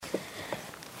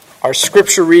Our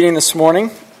scripture reading this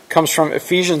morning comes from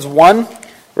Ephesians 1,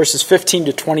 verses 15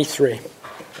 to 23.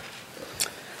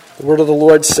 The word of the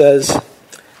Lord says,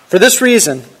 "For this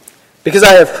reason, because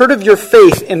I have heard of your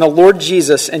faith in the Lord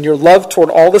Jesus and your love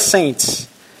toward all the saints,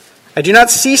 I do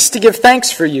not cease to give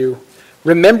thanks for you,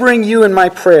 remembering you in my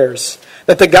prayers,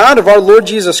 that the God of our Lord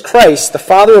Jesus Christ, the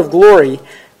Father of glory,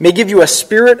 may give you a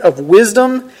spirit of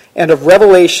wisdom and of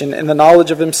revelation in the knowledge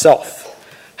of himself,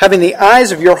 having the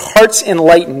eyes of your hearts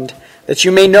enlightened, that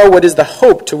you may know what is the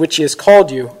hope to which he has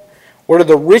called you, what are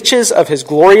the riches of his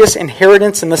glorious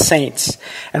inheritance in the saints,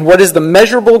 and what is the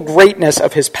measurable greatness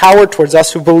of his power towards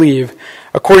us who believe,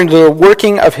 according to the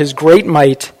working of his great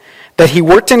might, that he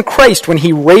worked in Christ when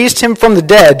he raised him from the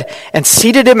dead and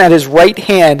seated him at his right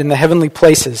hand in the heavenly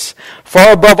places,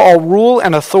 far above all rule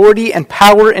and authority and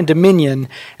power and dominion,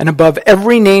 and above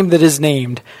every name that is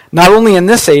named, not only in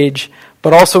this age,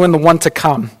 but also in the one to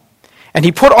come. And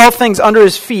he put all things under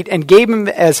his feet and gave him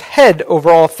as head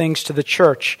over all things to the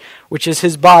church, which is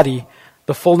his body,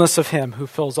 the fullness of him who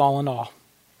fills all in all."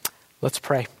 Let's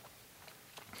pray.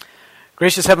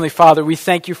 Gracious Heavenly Father, we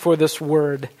thank you for this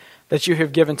word that you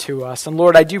have given to us. And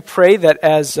Lord, I do pray that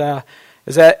as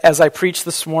I preach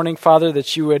this morning, Father,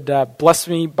 that you would bless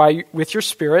me with your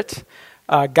Spirit,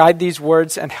 guide these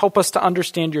words, and help us to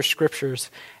understand your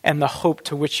scriptures and the hope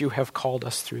to which you have called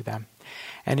us through them.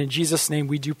 And in Jesus' name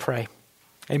we do pray.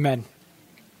 Amen.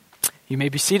 You may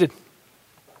be seated.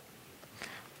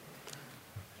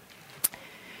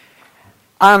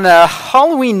 On a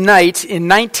Halloween night in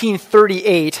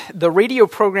 1938, the radio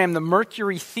program The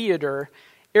Mercury Theater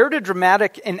aired a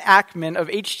dramatic enactment of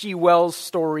H.G. Wells'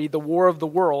 story, The War of the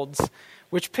Worlds,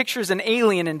 which pictures an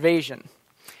alien invasion.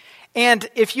 And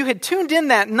if you had tuned in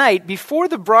that night, before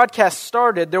the broadcast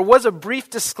started, there was a brief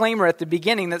disclaimer at the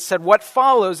beginning that said what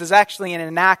follows is actually an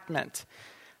enactment.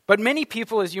 But many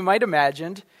people, as you might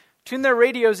imagine, tuned their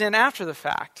radios in after the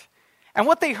fact. And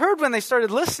what they heard when they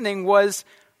started listening was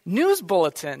news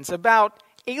bulletins about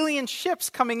alien ships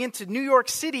coming into New York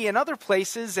City and other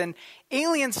places and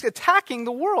aliens attacking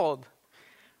the world.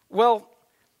 Well,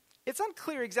 it's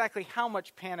unclear exactly how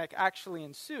much panic actually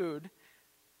ensued,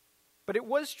 but it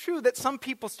was true that some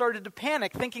people started to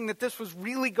panic, thinking that this was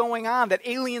really going on, that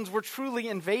aliens were truly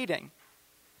invading.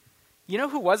 You know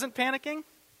who wasn't panicking?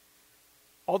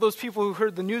 All those people who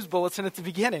heard the news bulletin at the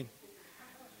beginning.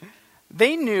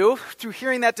 They knew, through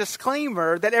hearing that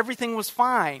disclaimer, that everything was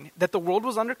fine, that the world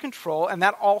was under control, and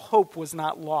that all hope was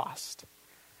not lost.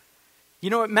 You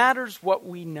know, it matters what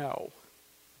we know.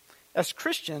 As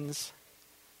Christians,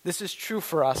 this is true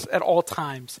for us at all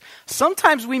times.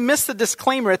 Sometimes we miss the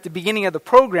disclaimer at the beginning of the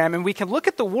program, and we can look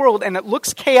at the world and it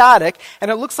looks chaotic, and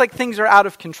it looks like things are out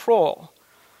of control.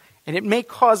 And it may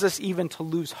cause us even to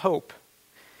lose hope.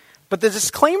 But the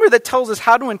disclaimer that tells us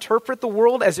how to interpret the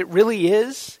world as it really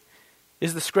is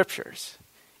the Scriptures,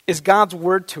 is God's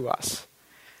word to us.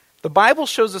 The Bible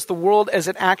shows us the world as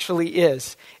it actually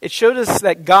is. It shows us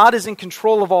that God is in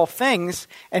control of all things,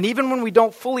 and even when we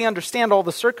don't fully understand all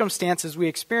the circumstances we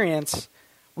experience,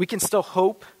 we can still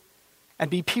hope and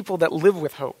be people that live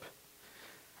with hope.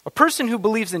 A person who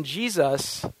believes in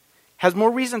Jesus has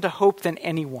more reason to hope than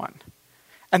anyone.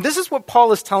 And this is what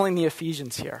Paul is telling the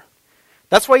Ephesians here.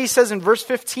 That's why he says in verse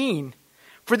 15,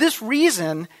 "For this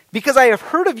reason, because I have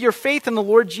heard of your faith in the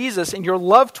Lord Jesus and your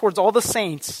love towards all the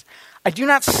saints, I do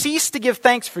not cease to give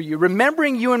thanks for you,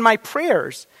 remembering you in my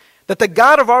prayers, that the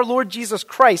God of our Lord Jesus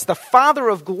Christ, the Father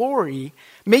of glory,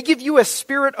 may give you a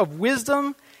spirit of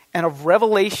wisdom and of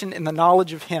revelation in the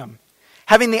knowledge of him,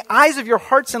 having the eyes of your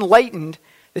hearts enlightened,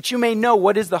 that you may know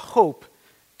what is the hope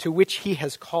to which he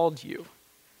has called you."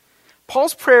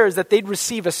 Paul's prayer is that they'd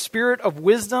receive a spirit of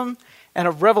wisdom and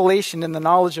of revelation in the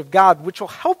knowledge of God, which will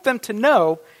help them to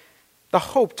know the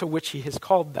hope to which he has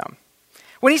called them.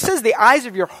 When he says the eyes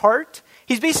of your heart,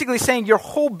 he's basically saying your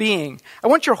whole being. I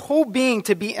want your whole being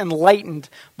to be enlightened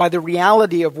by the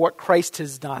reality of what Christ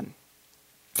has done.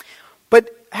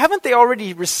 But haven't they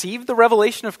already received the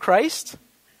revelation of Christ?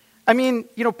 I mean,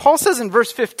 Paul says in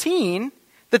verse 15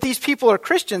 that these people are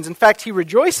Christians. In fact, he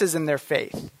rejoices in their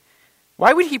faith.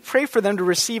 Why would he pray for them to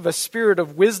receive a spirit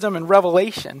of wisdom and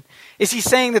revelation? Is he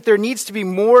saying that there needs to be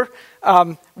more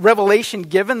revelation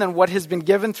given than what has been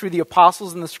given through the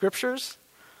apostles in the scriptures?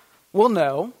 Well,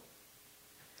 no.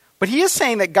 But he is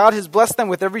saying that God has blessed them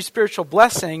with every spiritual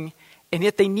blessing, and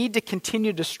yet they need to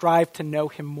continue to strive to know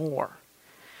him more.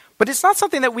 But it's not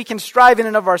something that we can strive in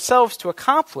and of ourselves to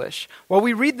accomplish. While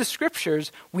we read the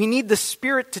scriptures, we need the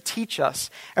Spirit to teach us.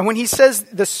 And when he says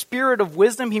the Spirit of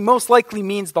wisdom, he most likely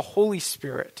means the Holy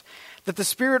Spirit. that the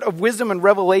spirit of wisdom and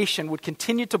revelation would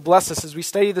continue to bless us as we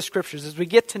study the scriptures, as we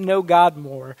get to know God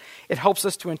more. It helps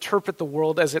us to interpret the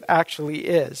world as it actually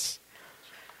is.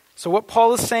 So what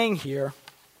Paul is saying here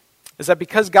is that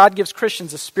because God gives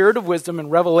Christians a spirit of wisdom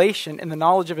and revelation in the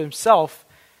knowledge of himself,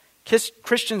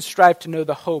 Christians strive to know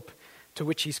the hope to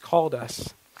which he's called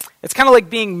us. It's kind of like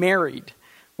being married.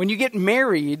 When you get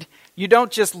married, you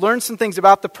don't just learn some things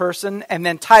about the person and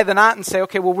then tie the knot and say,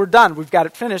 okay, well, we're done. We've got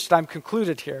it finished. I'm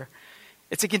concluded here.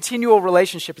 It's a continual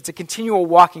relationship. It's a continual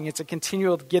walking. It's a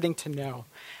continual getting to know.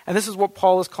 And this is what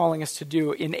Paul is calling us to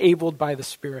do, enabled by the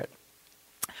Spirit.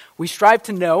 We strive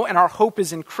to know, and our hope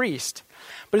is increased.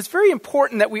 But it's very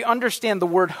important that we understand the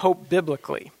word hope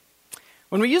biblically.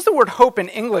 When we use the word hope in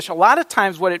English, a lot of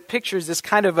times what it pictures is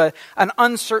kind of an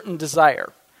uncertain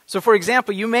desire. So for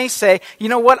example, you may say, you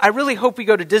know what, I really hope we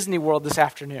go to Disney World this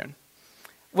afternoon.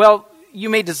 Well, you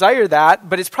may desire that,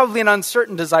 but it's probably an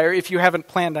uncertain desire if you haven't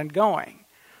planned on going.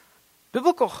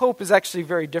 Biblical hope is actually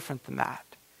very different than that.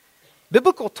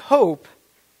 Biblical hope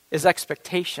is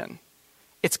expectation.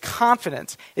 It's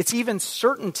confidence. It's even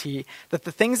certainty that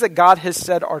the things that God has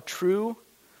said are true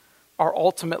are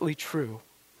ultimately true.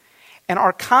 And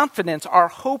our confidence, our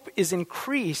hope is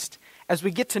increased as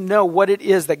we get to know what it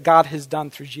is that God has done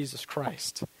through Jesus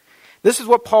Christ. This is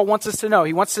what Paul wants us to know.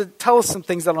 He wants to tell us some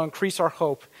things that will increase our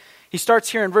hope. He starts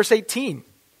here in verse 18.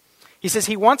 He says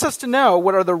he wants us to know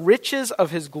what are the riches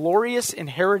of his glorious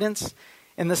inheritance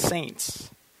in the saints.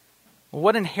 Well,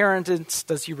 what inheritance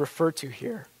does he refer to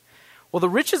here? Well, the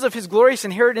riches of his glorious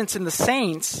inheritance in the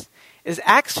saints is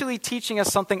actually teaching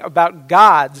us something about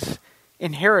God's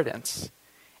inheritance.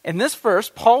 In this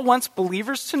verse, Paul wants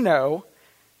believers to know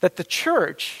that the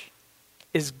church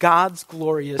is God's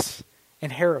glorious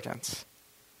inheritance.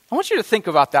 I want you to think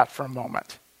about that for a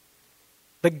moment.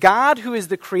 The God who is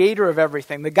the creator of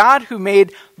everything, the God who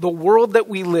made the world that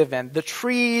we live in, the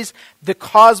trees, the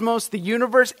cosmos, the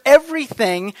universe,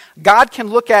 everything God can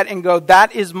look at and go,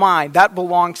 that is mine, that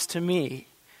belongs to me.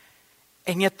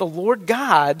 And yet the Lord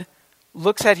God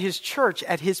looks at his church,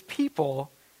 at his people,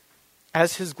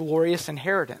 as his glorious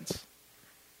inheritance.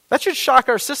 That should shock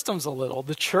our systems a little.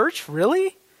 The church,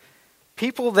 really?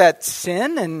 People that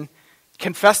sin and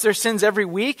confess their sins every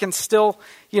week and still,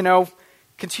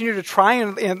 continue to try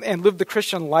and live the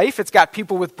Christian life. It's got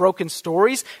people with broken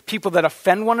stories, people that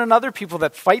offend one another, people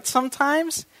that fight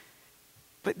sometimes.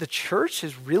 But the church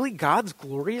is really God's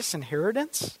glorious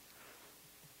inheritance?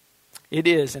 It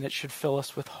is, and it should fill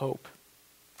us with hope.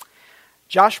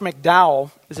 Josh McDowell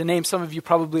is a name some of you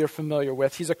probably are familiar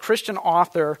with. He's a Christian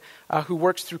author who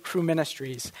works through Cru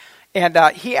Ministries. And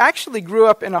he actually grew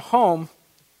up in a home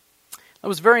that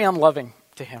was very unloving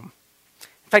to him.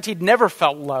 In fact, he'd never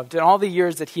felt loved in all the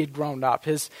years that he had grown up.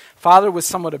 His father was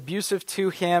somewhat abusive to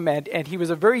him, and he was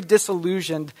a very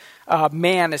disillusioned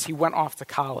man as he went off to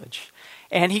college.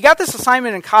 And he got this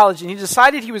assignment in college, and he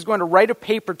decided he was going to write a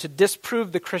paper to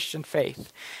disprove the Christian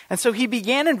faith. And so he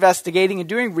began investigating and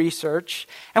doing research.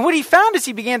 And what he found as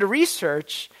he began to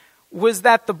research was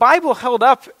that the Bible held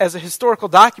up as a historical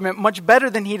document much better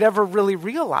than he'd ever really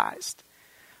realized.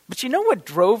 But you know what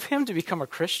drove him to become a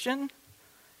Christian?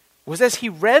 Was as he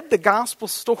read the gospel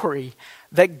story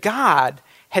that God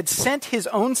had sent his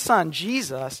own son,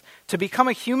 Jesus, to become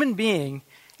a human being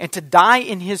and to die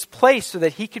in his place so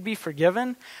that he could be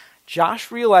forgiven.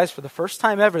 Josh realized for the first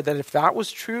time ever that if that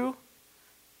was true,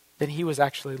 then he was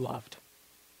actually loved.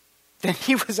 Then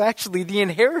he was actually the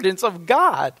inheritance of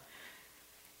God.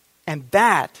 And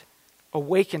that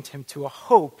awakened him to a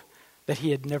hope that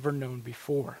he had never known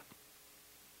before.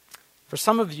 For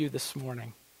some of you this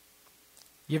morning,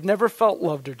 you've never felt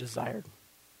loved or desired.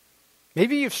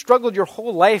 Maybe you've struggled your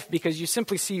whole life because you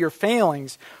simply see your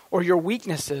failings or your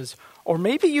weaknesses. Or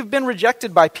maybe you've been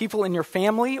rejected by people in your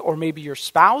family, or maybe your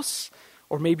spouse,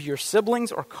 or maybe your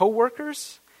siblings or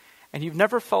coworkers, and you've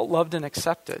never felt loved and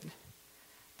accepted.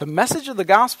 The message of the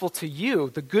gospel to you,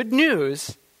 the good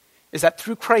news, is that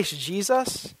through Christ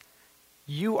Jesus,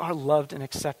 you are loved and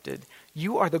accepted.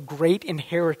 You are the great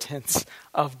inheritance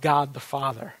of God the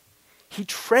Father. He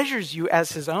treasures you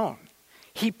as his own.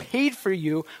 He paid for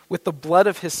you with the blood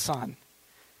of his Son.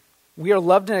 We are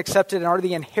loved and accepted and are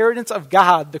the inheritance of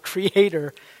God, the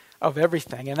creator of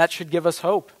everything. And that should give us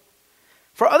hope.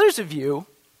 For others of you,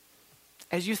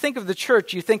 as you think of the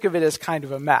church, you think of it as kind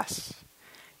of a mess.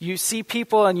 You see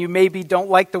people and you maybe don't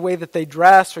like the way that they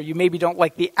dress, or you maybe don't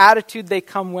like the attitude they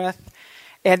come with.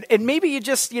 And maybe you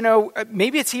just,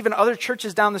 maybe it's even other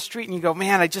churches down the street and you go,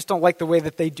 man, I just don't like the way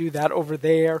that they do that over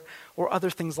there, or other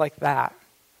things like that.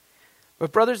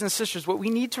 But brothers and sisters, what we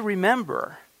need to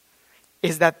remember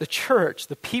is that the church,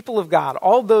 the people of God,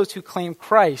 all those who claim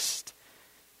Christ,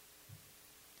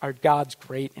 are God's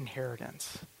great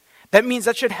inheritance. That means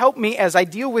that should help me as I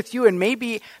deal with you, and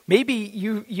maybe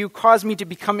you cause me to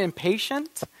become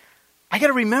impatient. I got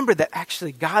to remember that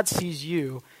actually God sees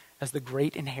you as the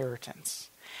great inheritance.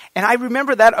 And I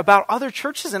remember that about other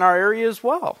churches in our area as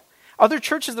well. Other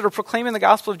churches that are proclaiming the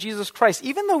gospel of Jesus Christ,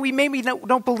 even though we maybe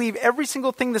don't believe every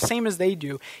single thing the same as they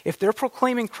do, if they're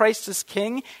proclaiming Christ as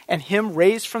King and Him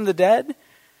raised from the dead,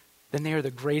 then they are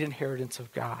the great inheritance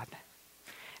of God.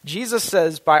 Jesus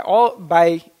says,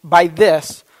 by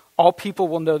this, all people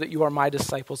will know that you are my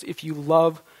disciples, if you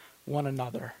love one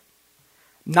another.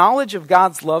 Knowledge of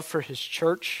God's love for His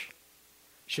church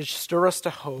should stir us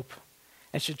to hope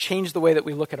and should change the way that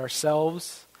we look at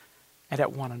ourselves and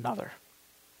at one another.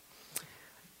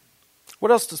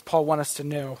 What else does Paul want us to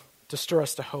know to stir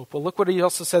us to hope? Well, look what he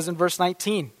also says in verse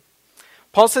 19.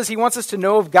 Paul says he wants us to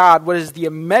know of God what is the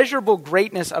immeasurable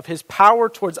greatness of His power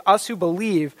towards us who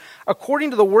believe,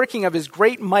 according to the working of His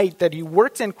great might that He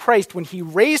worked in Christ when He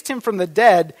raised Him from the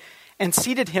dead and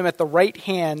seated Him at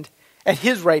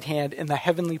His right hand in the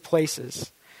heavenly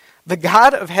places. The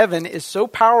God of heaven is so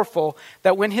powerful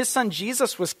that when His Son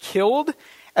Jesus was killed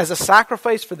as a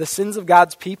sacrifice for the sins of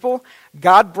God's people,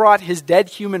 God brought His dead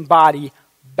human body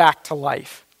back to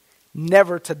life,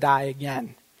 never to die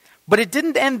again. But it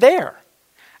didn't end there.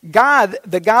 God,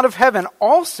 the God of heaven,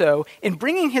 also, in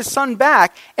bringing His Son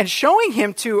back and showing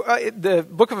Him to, the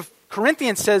book of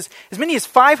Corinthians says, as many as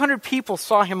 500 people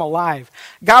saw Him alive.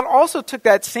 God also took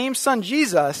that same Son,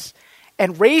 Jesus,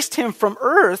 and raised Him from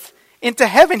earth into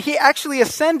heaven. He actually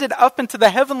ascended up into the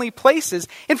heavenly places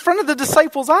in front of the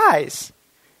disciples' eyes.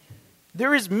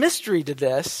 There is mystery to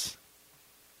this.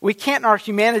 We can't in our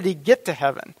humanity get to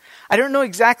heaven. I don't know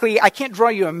exactly, I can't draw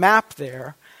you a map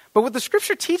there, but what the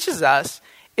Scripture teaches us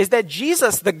is that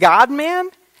Jesus, the God-man,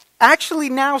 actually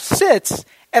now sits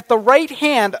at the right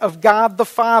hand of God the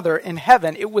Father in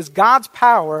heaven. It was God's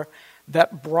power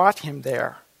that brought Him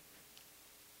there.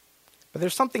 But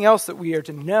there's something else that we are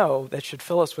to know that should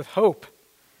fill us with hope.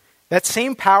 That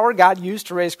same power God used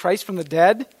to raise Christ from the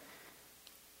dead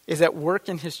is at work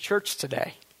in His church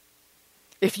today.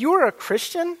 If you are a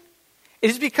Christian, it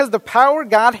is because the power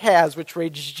God has, which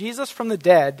raised Jesus from the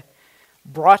dead,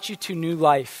 brought you to new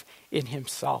life in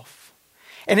Himself.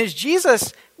 And as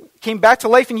Jesus came back to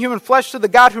life in human flesh, so the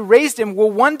God who raised Him will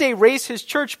one day raise His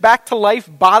church back to life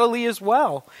bodily as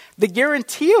well. The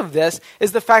guarantee of this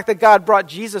is the fact that God brought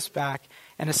Jesus back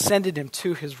and ascended Him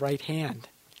to His right hand.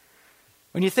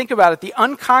 When you think about it, the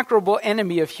unconquerable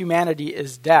enemy of humanity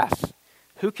is death.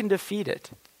 Who can defeat it?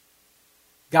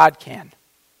 God can.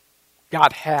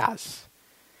 God has.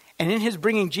 And in His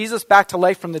bringing Jesus back to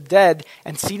life from the dead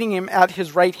and seating Him at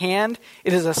His right hand,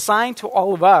 it is a sign to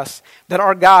all of us that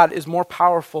our God is more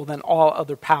powerful than all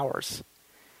other powers.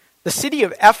 The city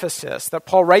of Ephesus that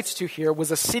Paul writes to here was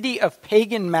a city of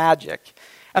pagan magic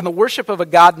and the worship of a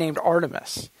god named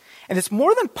Artemis. And it's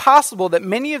more than possible that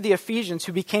many of the Ephesians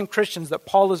who became Christians that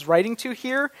Paul is writing to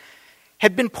here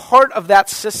had been part of that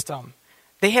system.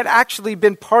 They had actually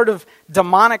been part of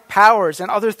demonic powers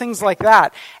and other things like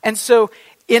that. And so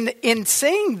in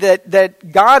saying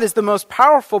that God is the most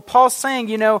powerful, Paul's saying,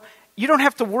 you don't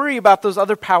have to worry about those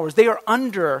other powers. They are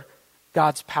under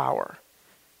God's power.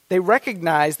 They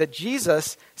recognize that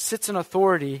Jesus sits in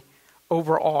authority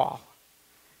over all.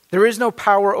 There is no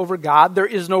power over God. There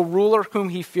is no ruler whom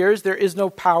He fears. There is no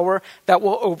power that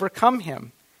will overcome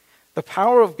Him. The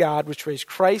power of God, which raised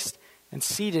Christ and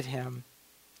seated Him,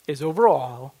 is over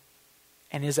all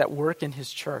and is at work in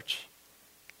His church.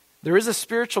 There is a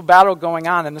spiritual battle going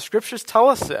on, and the Scriptures tell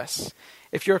us this.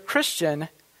 If you're a Christian,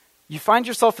 you find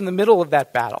yourself in the middle of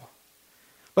that battle.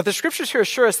 But the Scriptures here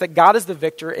assure us that God is the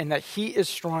victor and that He is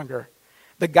stronger.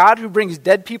 The God who brings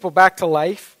dead people back to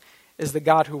life is the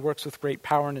God who works with great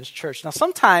power in His church. Now,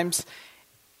 sometimes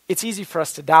it's easy for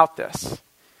us to doubt this.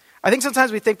 I think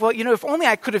sometimes we think, well, if only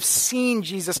I could have seen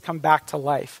Jesus come back to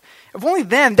life. If only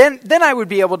then I would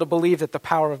be able to believe that the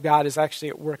power of God is actually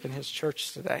at work in His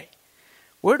church today.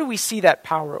 Where do we see that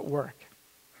power at work?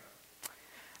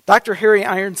 Dr. Harry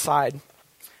Ironside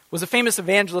was a famous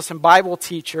evangelist and Bible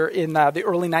teacher in the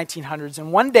early 1900s.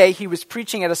 And one day he was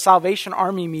preaching at a Salvation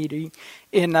Army meeting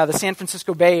in the San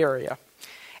Francisco Bay Area.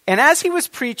 And as he was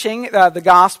preaching the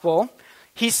gospel,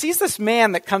 he sees this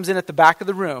man that comes in at the back of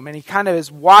the room. And he kind of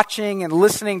is watching and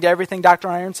listening to everything Dr.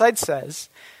 Ironside says.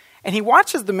 And he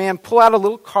watches the man pull out a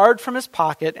little card from his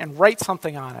pocket and write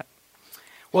something on it.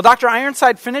 Well, Dr.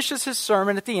 Ironside finishes his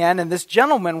sermon at the end, and this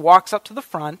gentleman walks up to the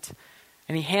front,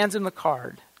 and he hands him the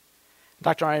card.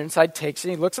 Dr. Ironside takes it,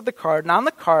 and he looks at the card, and on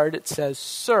the card it says,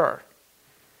 "Sir,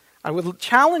 I would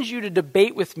challenge you to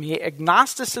debate with me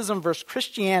agnosticism versus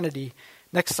Christianity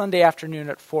next Sunday afternoon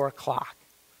at 4 o'clock.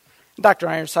 Dr.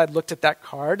 Ironside looked at that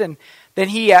card, and then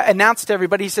he announced to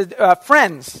everybody, he said,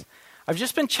 friends, I've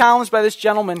just been challenged by this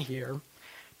gentleman here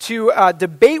to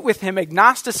debate with him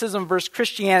agnosticism versus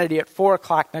Christianity at 4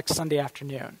 o'clock next Sunday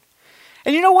afternoon.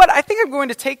 And you know what? I think I'm going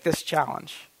to take this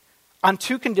challenge on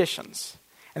 2 conditions.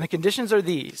 And the conditions are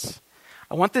these.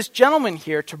 I want this gentleman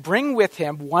here to bring with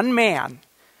him one man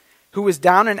who was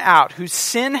down and out, whose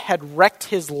sin had wrecked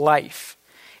his life.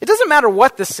 It doesn't matter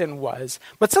what the sin was,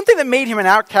 but something that made him an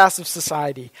outcast of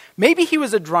society. Maybe he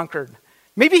was a drunkard.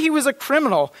 Maybe he was a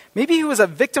criminal. Maybe he was a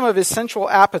victim of his sensual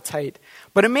appetite.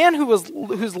 But a man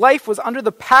whose life was under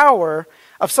the power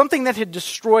of something that had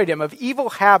destroyed him, of evil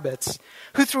habits,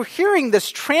 who through hearing this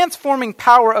transforming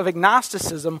power of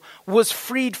agnosticism was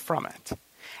freed from it.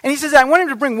 And he says, I want him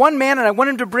to bring one man and I want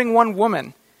him to bring one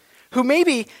woman who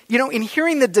maybe, in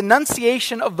hearing the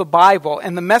denunciation of the Bible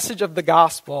and the message of the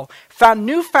gospel, found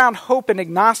newfound hope in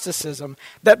agnosticism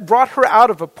that brought her out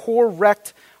of a poor,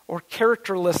 wrecked, or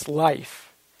characterless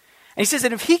life. And he says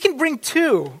that if he can bring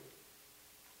 2,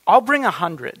 I'll bring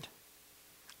 100.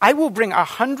 I will bring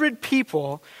 100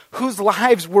 people whose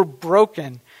lives were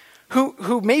broken,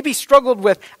 who maybe struggled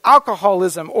with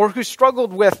alcoholism or who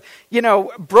struggled with,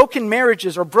 broken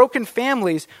marriages or broken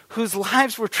families, whose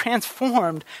lives were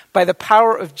transformed by the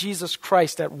power of Jesus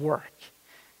Christ at work.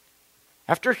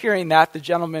 After hearing that, the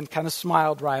gentleman kind of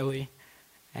smiled wryly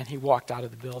and he walked out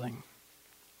of the building.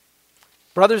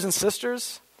 Brothers and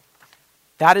sisters,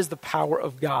 that is the power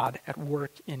of God at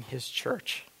work in his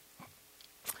church.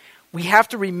 We have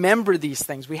to remember these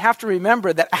things. We have to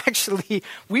remember that actually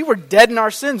we were dead in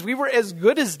our sins. We were as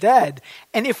good as dead.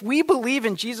 And if we believe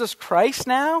in Jesus Christ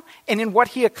now and in what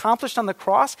he accomplished on the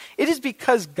cross, it is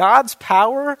because God's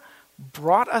power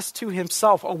brought us to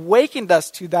himself, awakened us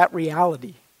to that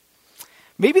reality.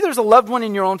 Maybe there's a loved one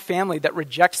in your own family that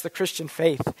rejects the Christian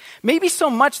faith. Maybe so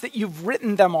much that you've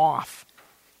written them off.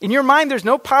 In your mind, there's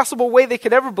no possible way they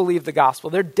could ever believe the gospel.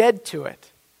 They're dead to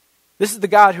it. This is the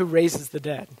God who raises the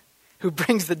dead, who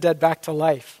brings the dead back to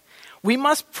life. We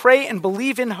must pray and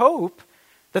believe in hope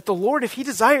that the Lord, if he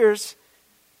desires,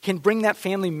 can bring that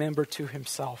family member to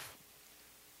himself.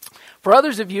 For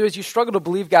others of you, as you struggle to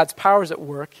believe God's power is at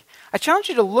work, I challenge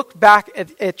you to look back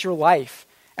at your life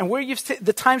and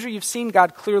the times where you've seen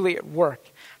God clearly at work.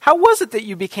 How was it that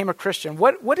you became a Christian?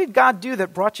 What did God do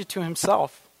that brought you to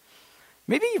himself?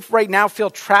 Maybe you right now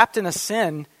feel trapped in a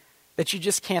sin that you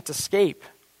just can't escape.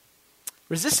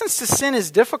 Resistance to sin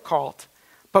is difficult,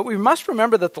 but we must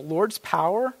remember that the Lord's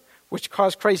power, which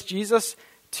caused Christ Jesus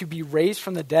to be raised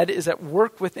from the dead, is at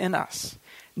work within us.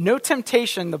 No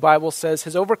temptation, the Bible says,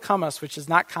 has overcome us, which is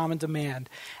not common to man.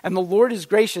 And the Lord is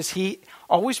gracious. He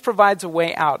always provides a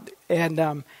way out.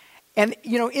 And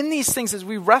in these things, as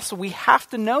we wrestle, we have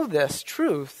to know this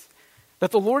truth,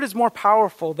 that the Lord is more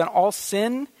powerful than all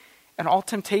sin and all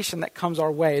temptation that comes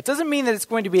our way. It doesn't mean that it's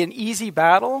going to be an easy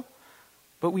battle,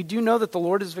 but we do know that the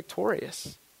Lord is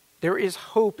victorious. There is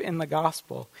hope in the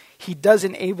gospel. He does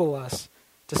enable us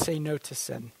to say no to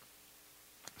sin.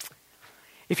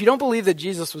 If you don't believe that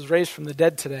Jesus was raised from the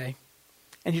dead today,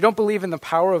 and you don't believe in the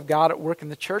power of God at work in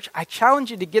the church, I challenge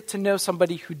you to get to know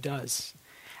somebody who does.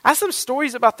 Ask them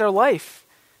stories about their life.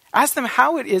 Ask them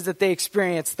how it is that they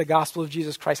experienced the gospel of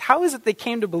Jesus Christ. How is it they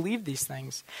came to believe these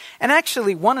things? And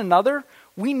actually,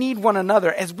 we need one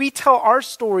another. As we tell our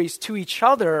stories to each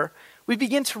other, we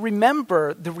begin to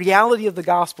remember the reality of the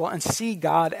gospel and see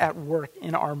God at work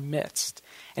in our midst.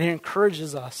 And it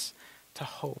encourages us to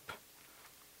hope.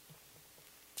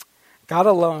 God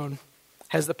alone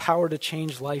has the power to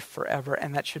change life forever,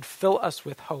 and that should fill us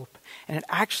with hope. And it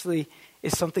actually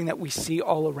is something that we see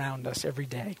all around us every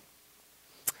day.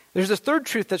 There's a third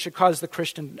truth that should cause the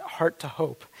Christian heart to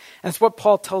hope. And it's what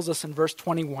Paul tells us in verse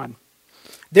 21.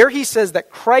 There he says that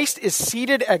Christ is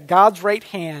seated at God's right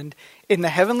hand in the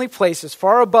heavenly places,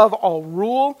 far above all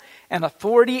rule and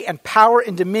authority and power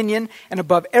and dominion, and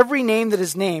above every name that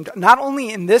is named, not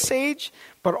only in this age,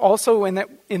 but also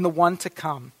in the one to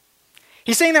come.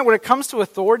 He's saying that when it comes to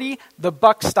authority, the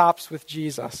buck stops with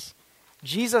Jesus.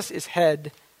 Jesus is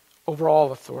head over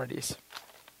all authorities.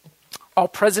 All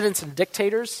presidents and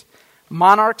dictators,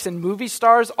 monarchs and movie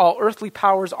stars, all earthly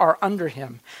powers are under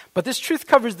him. But this truth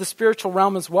covers the spiritual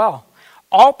realm as well.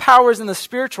 All powers in the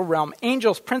spiritual realm,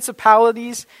 angels,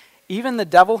 principalities, even the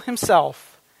devil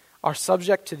himself, are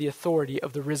subject to the authority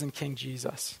of the risen King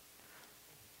Jesus.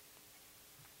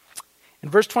 In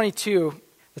verse 22,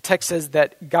 the text says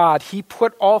that God, he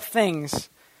put all things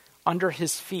under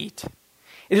his feet.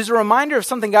 It is a reminder of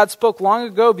something God spoke long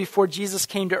ago before Jesus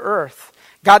came to earth.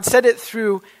 God said it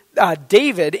through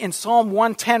David in Psalm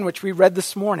 110, which we read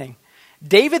this morning.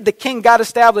 David, the king God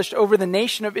established over the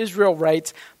nation of Israel,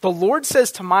 writes, "The Lord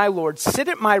says to my Lord, sit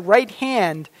at my right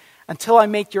hand until I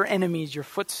make your enemies your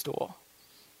footstool."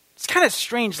 It's kind of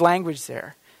strange language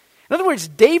there. In other words,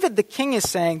 David, the king, is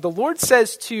saying, the Lord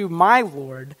says to my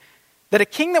Lord that a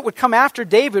king that would come after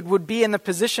David would be in the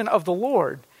position of the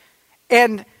Lord.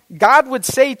 And God would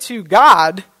say to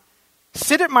God,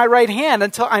 sit at my right hand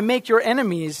until I make your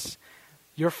enemies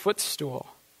your footstool.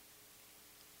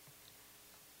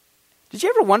 Did you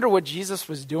ever wonder what Jesus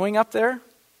was doing up there?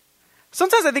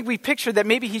 Sometimes I think we picture that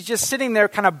maybe he's just sitting there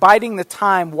kind of biding the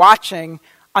time, watching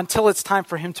until it's time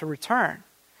for him to return.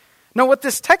 No, what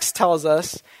this text tells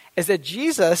us is that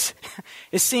Jesus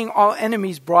is seeing all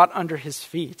enemies brought under his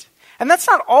feet. And that's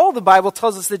not all the Bible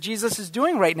tells us that Jesus is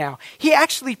doing right now. He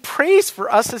actually prays for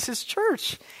us as his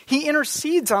church. He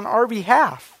intercedes on our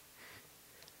behalf.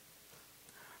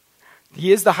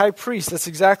 He is the high priest. That's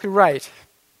exactly right.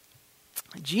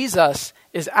 Jesus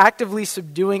is actively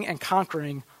subduing and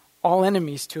conquering all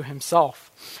enemies to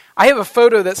himself. I have a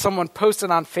photo that someone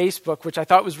posted on Facebook, which I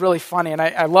thought was really funny, and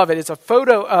I love it. It's a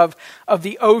photo of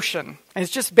the ocean. And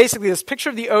it's just basically this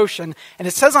picture of the ocean, and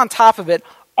it says on top of it,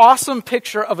 awesome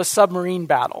picture of a submarine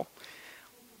battle.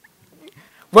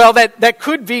 Well, that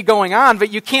could be going on,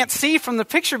 but you can't see from the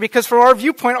picture because from our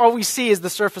viewpoint, all we see is the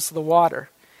surface of the water.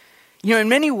 You know, in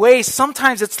many ways,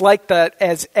 sometimes it's like that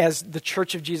as the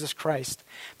Church of Jesus Christ.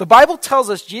 The Bible tells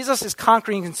us Jesus is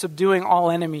conquering and subduing all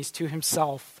enemies to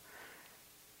himself.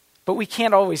 But we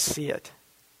can't always see it.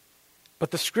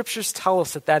 But the scriptures tell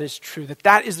us that that is true,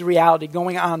 that is the reality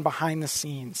going on behind the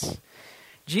scenes.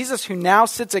 Jesus, who now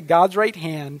sits at God's right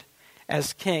hand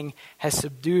as king, has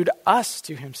subdued us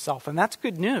to himself. And that's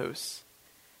good news.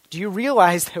 Do you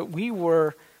realize that we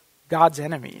were God's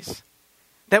enemies?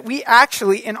 That we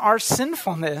actually, in our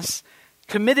sinfulness,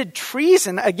 committed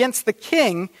treason against the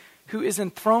king who is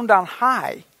enthroned on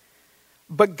high.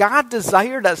 But God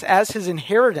desired us as his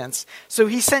inheritance. So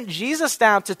he sent Jesus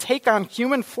down to take on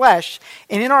human flesh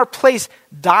and in our place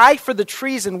die for the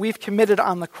treason we've committed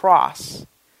on the cross.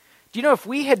 Do you know if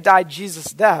we had died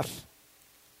Jesus' death,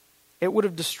 it would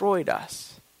have destroyed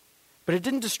us. But it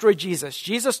didn't destroy Jesus.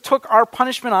 Jesus took our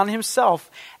punishment on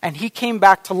himself and he came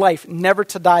back to life, never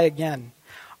to die again.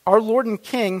 Our Lord and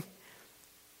King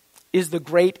is the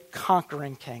great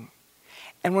conquering King.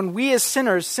 And when we as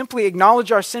sinners simply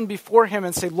acknowledge our sin before him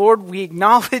and say, Lord, we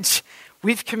acknowledge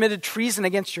we've committed treason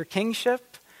against your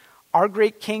kingship, our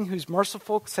great King who's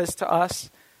merciful says to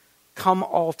us, come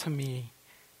all to me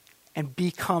and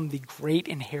become the great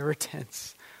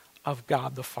inheritance of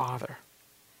God the Father.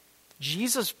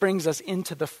 Jesus brings us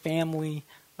into the family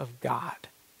of God.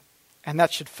 And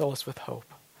that should fill us with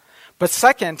hope. But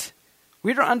second,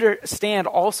 we to understand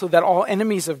also that all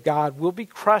enemies of God will be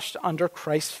crushed under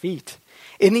Christ's feet.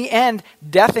 In the end,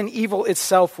 death and evil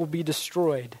itself will be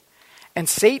destroyed. And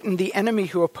Satan, the enemy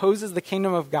who opposes the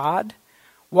kingdom of God,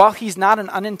 while he's not an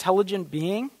unintelligent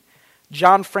being,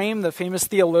 John Frame, the famous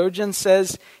theologian,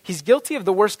 says he's guilty of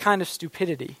the worst kind of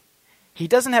stupidity. He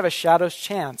doesn't have a shadow's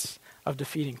chance of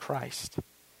defeating Christ.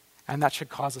 And that should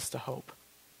cause us to hope.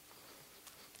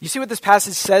 You see what this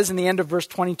passage says in the end of verse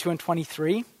 22 and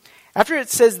 23? After it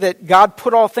says that God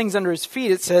put all things under his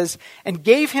feet, it says, and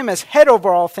gave him as head over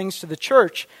all things to the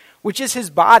church, which is his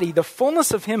body, the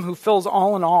fullness of him who fills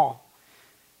all in all.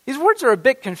 These words are a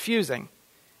bit confusing.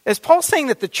 Is Paul saying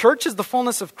that the church is the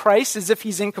fullness of Christ as if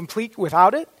he's incomplete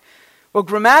without it? Well,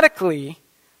 grammatically,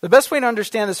 the best way to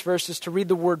understand this verse is to read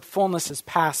the word fullness as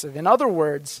passive. In other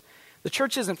words, the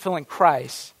church isn't filling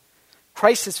Christ.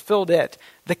 Christ has filled it.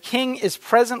 The King is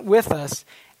present with us,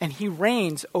 and he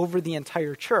reigns over the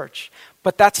entire church.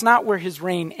 But that's not where his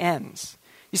reign ends.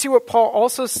 You see what Paul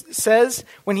also says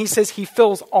when he says he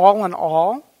fills all in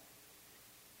all?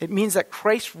 It means that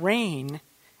Christ's reign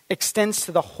extends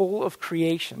to the whole of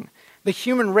creation. The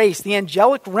human race, the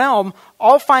angelic realm,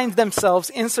 all find themselves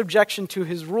in subjection to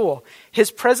his rule.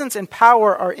 His presence and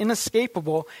power are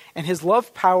inescapable, and his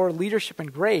love, power, leadership,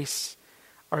 and grace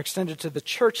are extended to the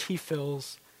church he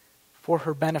fills for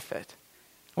her benefit.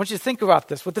 I want you to think about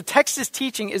this. What the text is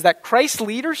teaching is that Christ's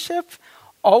leadership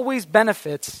always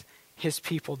benefits his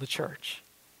people, the church.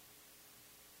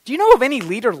 Do you know of any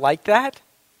leader like that?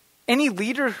 Any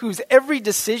leader whose every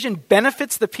decision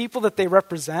benefits the people that they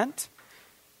represent?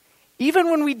 Even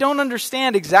when we don't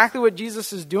understand exactly what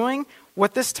Jesus is doing,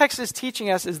 what this text is teaching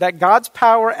us is that God's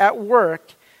power at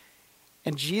work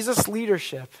and Jesus'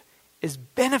 leadership is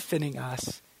benefiting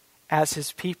us as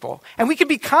his people. And we can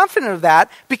be confident of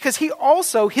that because he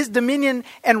also, his dominion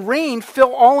and reign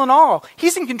fill all in all.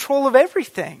 He's in control of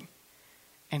everything.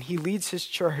 And he leads his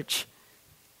church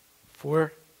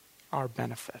for our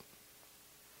benefit.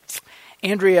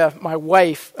 Andrea, my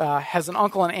wife, has an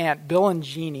uncle and aunt, Bill and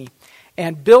Jeannie.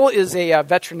 And Bill is a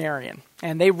veterinarian,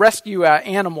 and they rescue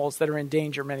animals that are in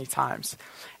danger many times.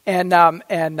 And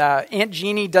Aunt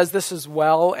Jeannie does this as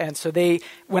well. And so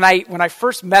when I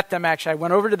first met them, actually, I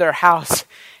went over to their house,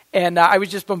 and I was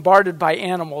just bombarded by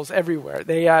animals everywhere.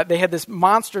 They had this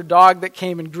monster dog that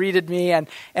came and greeted me, and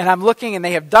I'm looking, and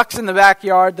they have ducks in the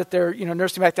backyard that they're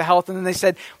nursing back to health. And then they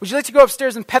said, "Would you like to go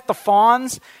upstairs and pet the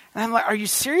fawns?" And I'm like, "Are you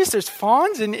serious? There's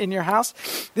fawns in your house?"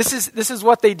 This is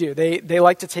what they do. They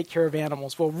like to take care of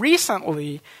animals. Well,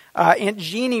 recently, Aunt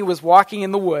Jeannie was walking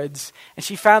in the woods, and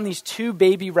she found these 2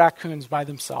 baby raccoons by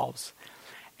themselves.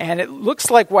 And it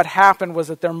looks like what happened was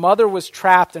that their mother was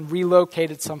trapped and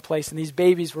relocated someplace, and these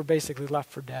babies were basically left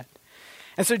for dead.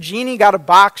 And so Jeannie got a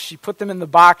box. She put them in the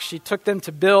box. She took them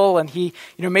to Bill, and he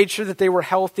made sure that they were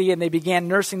healthy, and they began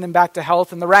nursing them back to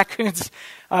health. And the raccoons,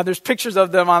 there's pictures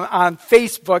of them on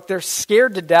Facebook. They're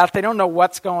scared to death. They don't know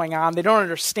what's going on. They don't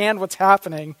understand what's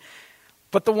happening.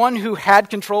 But the one who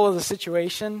had control of the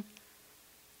situation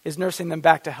is nursing them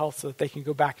back to health so that they can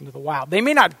go back into the wild. They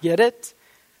may not get it,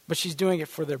 but she's doing it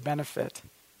for their benefit.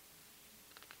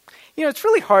 It's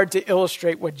really hard to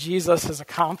illustrate what Jesus has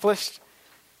accomplished.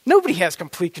 Nobody has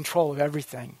complete control of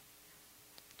everything.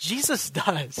 Jesus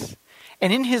does.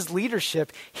 And in his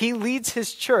leadership, he leads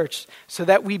his church so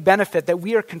that we benefit, that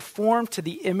we are conformed to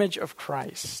the image of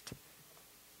Christ.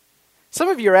 Some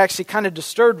of you are actually kind of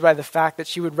disturbed by the fact that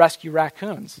she would rescue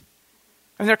raccoons.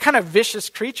 I mean, they're kind of vicious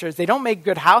creatures. They don't make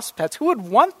good house pets. Who would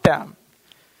want them?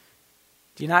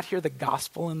 Do you not hear the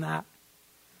gospel in that?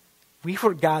 We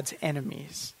were God's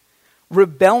enemies,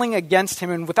 rebelling against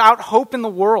him and without hope in the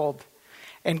world.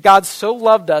 And God so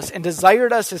loved us and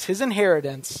desired us as his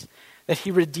inheritance that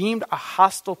he redeemed a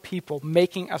hostile people,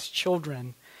 making us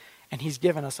children. And he's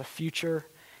given us a future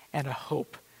and a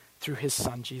hope through his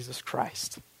son, Jesus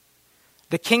Christ.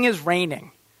 The king is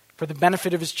reigning for the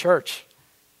benefit of his church.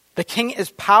 The king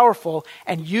is powerful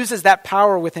and uses that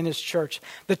power within his church.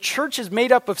 The church is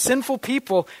made up of sinful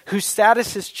people whose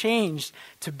status has changed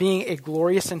to being a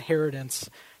glorious inheritance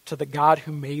to the God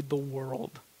who made the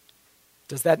world.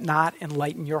 Does that not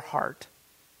enlighten your heart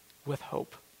with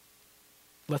hope?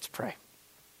 Let's pray.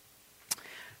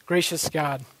 Gracious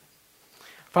God,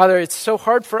 Father, it's so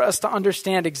hard for us to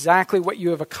understand exactly what you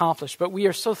have accomplished, but we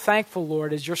are so thankful,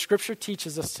 Lord, as your scripture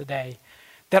teaches us today,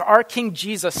 that our King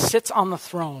Jesus sits on the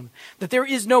throne, that there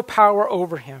is no power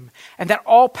over him, and that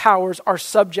all powers are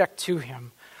subject to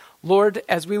him. Lord,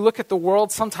 as we look at the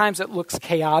world, sometimes it looks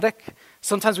chaotic.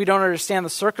 Sometimes we don't understand the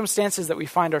circumstances that we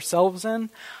find ourselves in.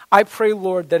 I pray,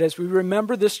 Lord, that as we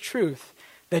remember this truth,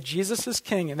 that Jesus is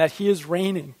King and that he is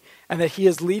reigning and that he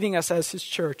is leading us as his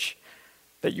church,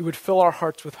 that you would fill our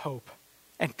hearts with hope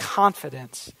and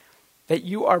confidence that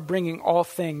you are bringing all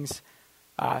things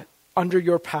under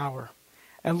your power.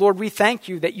 And Lord, we thank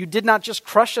you that you did not just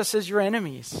crush us as your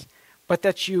enemies, but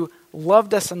that you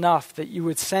loved us enough that you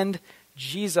would send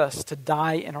Jesus to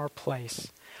die in our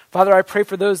place. Father, I pray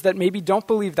for those that maybe don't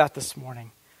believe that this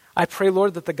morning. I pray,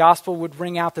 Lord, that the gospel would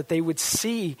ring out, that they would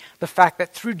see the fact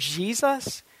that through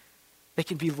Jesus, they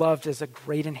can be loved as a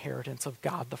great inheritance of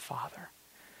God the Father.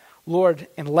 Lord,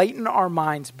 enlighten our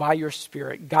minds by your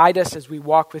Spirit. Guide us as we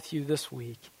walk with you this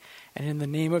week. And in the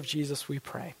name of Jesus we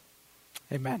pray.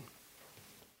 Amen.